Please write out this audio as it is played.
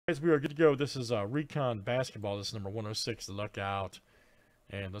We are good to go. This is Recon Basketball. This is number 106, the Luck Out.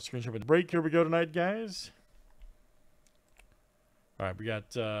 And let's screenshot with the break. Here we go tonight, guys. All right, we got,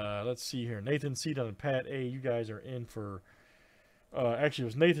 let's see here. Nathan C down to Pat A. You guys are in for, actually, it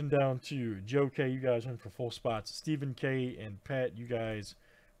was Nathan down to Joe K. You guys are in for full spots. Stephen K. and Pat, you guys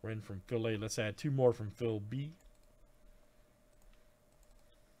were in from Phil A. Let's add 2 more from Phil B.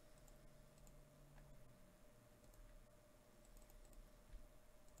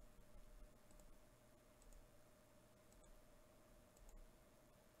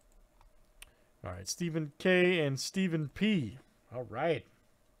 All right, Stephen K. and Stephen P. All right.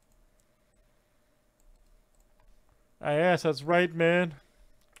 Yes, that's right, man.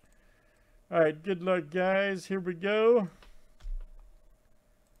 All right, good luck, guys. Here we go.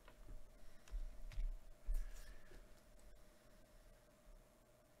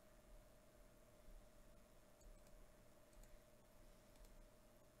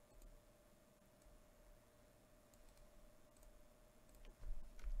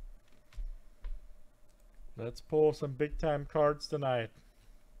 Let's pull some big-time cards tonight.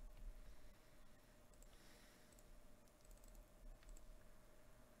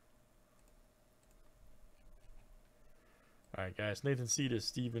 All right, guys. Nathan C to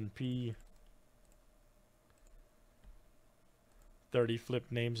Stephen P. 30 flip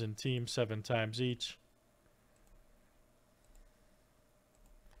names and teams, 7 times each.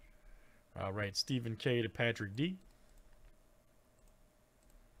 All right, Stephen K to Patrick D.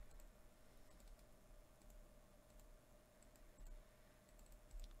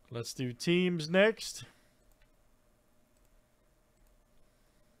 Let's do teams next.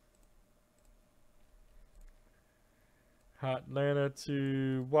 Atlanta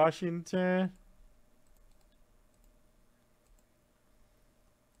to Washington.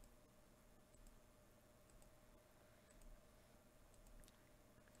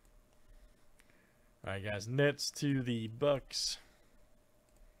 All right, guys. Nets to the Bucks.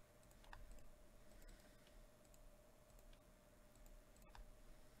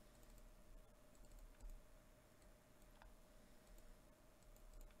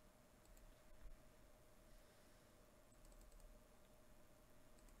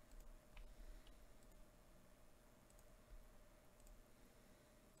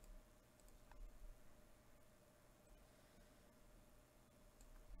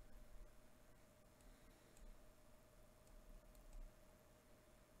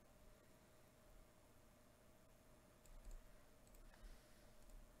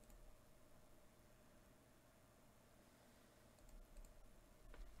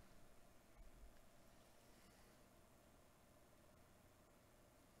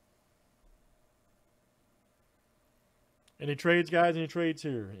 Any trades, guys? Any trades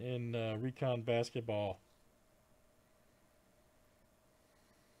here in Recon Basketball?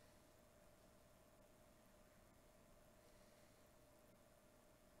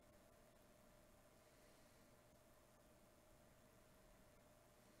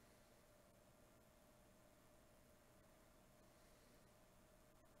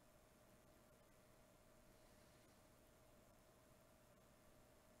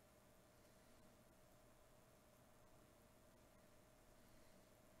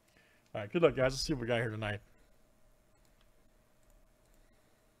 All right, good luck, guys. Let's see what we got here tonight.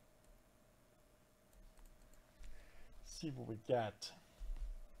 Let's see what we got.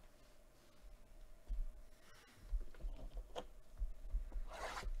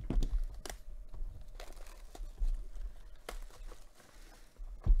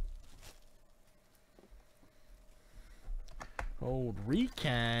 Old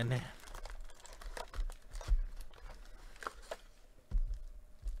Recon.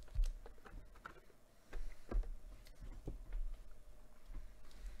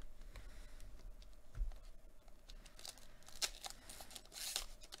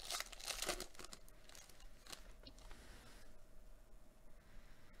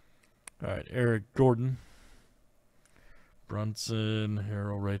 All right, Eric Gordon, Brunson,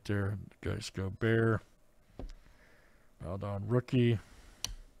 Harrell right there. Guys go Bear. Aldon rookie.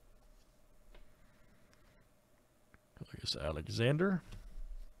 I guess Alexander.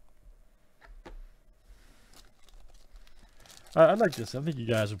 I like this. I think you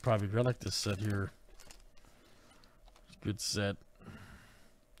guys would probably. I like this set here. Good set.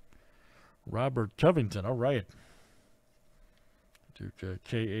 Robert Covington. All right. Duke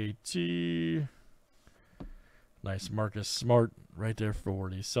KAT. Nice Marcus Smart right there for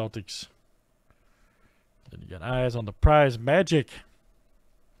the Celtics. Then you got eyes on the prize, Magic.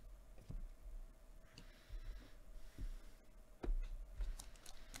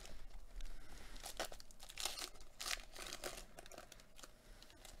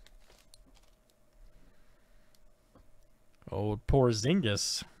 Old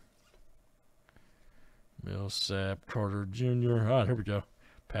Porzingis. Millsap, Carter Jr. Ah, here we go.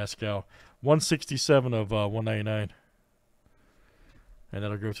 Pascal. 167 of 199. And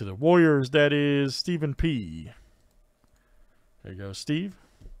that'll go to the Warriors. That is Stephen P. There you go, Steve.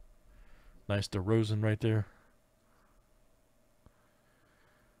 Nice DeRozan right there.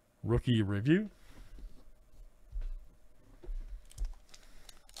 Rookie review.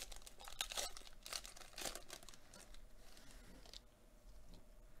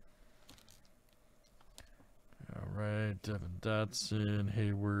 All right, Devin Dotson,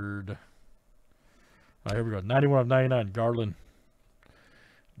 Hayward. All right, here we go. 91 of 99, Garland.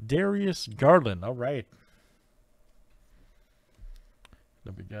 Darius Garland. All right.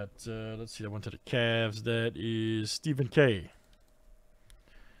 Then we got, let's see, that went to the Cavs. That is Stephen K.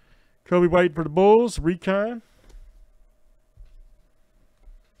 Kobe White for the Bulls. Recon.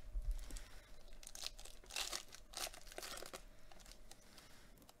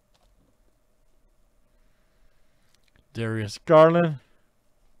 Darius Garland.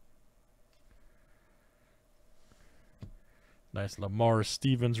 Nice Lamar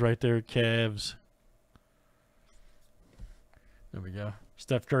Stevens right there, Cavs. There we go.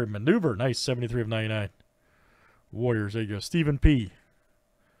 Steph Curry maneuver. Nice, 73 of 99. Warriors, there you go. Stephen P.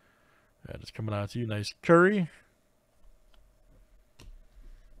 That is coming out to you. Nice Curry.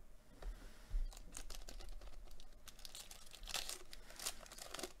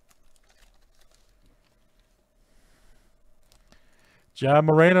 Ja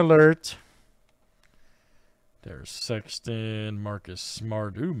Morant alert. There's Sexton, Marcus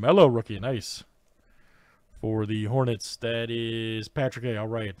Smart. Ooh, Melo rookie. Nice. For the Hornets, that is Patrick A. All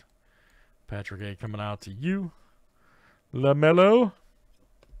right. Patrick A. coming out to you. LaMelo.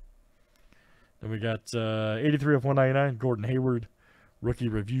 Then we got 83 of 199. Gordon Hayward. Rookie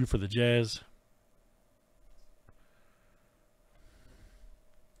review for the Jazz.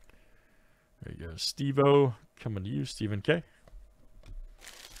 There you go. Steve-O coming to you. Stephen K.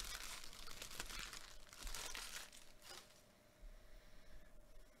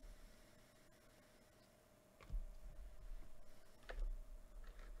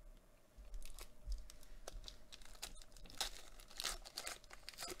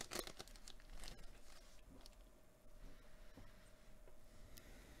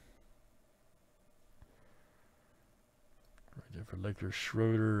 For Lakers,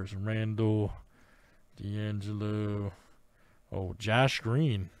 Schroeder, Randall, D'Angelo. Oh, Josh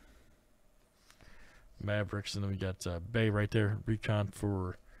Green. Mavericks, and then we got Bay right there. Recon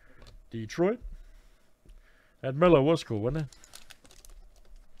for Detroit. That Melo was cool, wasn't it?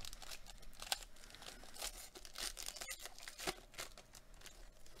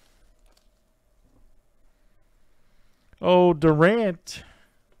 Oh, Durant.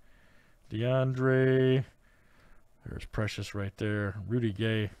 DeAndre. There's Precious right there. Rudy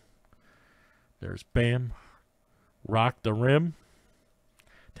Gay. There's Bam. Rock the Rim.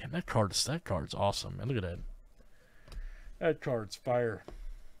 Damn, that card's awesome, man. Look at that. That card's fire.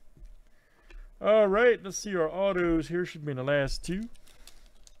 All right, let's see our autos. Here should be in the last two.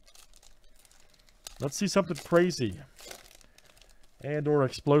 Let's see something crazy. And or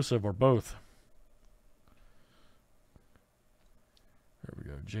explosive, or both. There we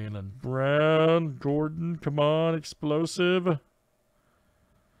go. Jaylen Brown. Gordon. Come on. Explosive.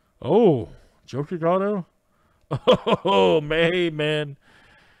 Oh. Jokic auto. Oh, man.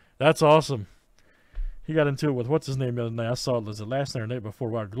 That's awesome. He got into it with, what's his name the other night? I saw it. Was it last night or the night before?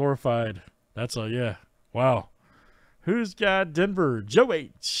 Wow. Glorified. That's a, yeah. Wow. Who's got Denver? Joe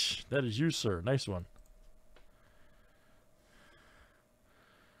H. That is you, sir. Nice one.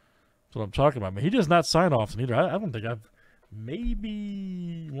 That's what I'm talking about. Man, he does not sign off either. I don't think I've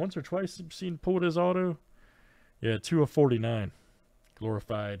maybe once or twice seen pulled his auto. Yeah, 2 of 49.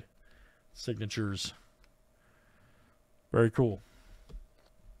 Glorified signatures. Very cool.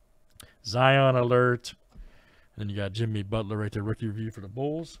 Zion alert. And then you got Jimmy Butler right there, rookie review for the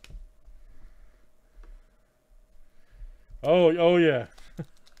Bulls. Oh yeah.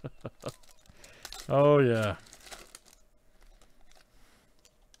 Oh yeah.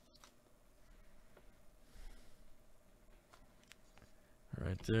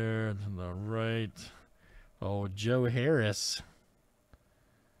 Right there to the right. Oh, Joe Harris.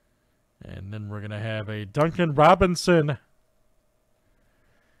 And then we're going to have a Duncan Robinson.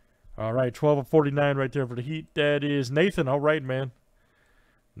 All right, 12 of 49 right there for the Heat. That is Nathan. All right, man.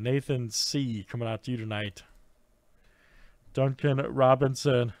 Nathan C. coming out to you tonight. Duncan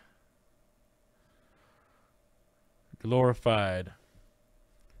Robinson. Glorified.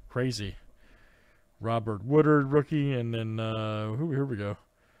 Crazy. Robert Woodard, rookie. And then, here we go.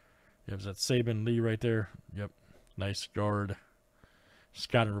 Yeah, was that Saban Lee right there. Yep. Nice guard.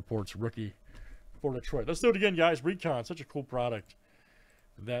 Scouting reports rookie for Detroit. Let's do it again, guys. Recon, such a cool product.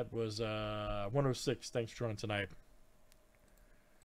 That was 106. Thanks for joining tonight.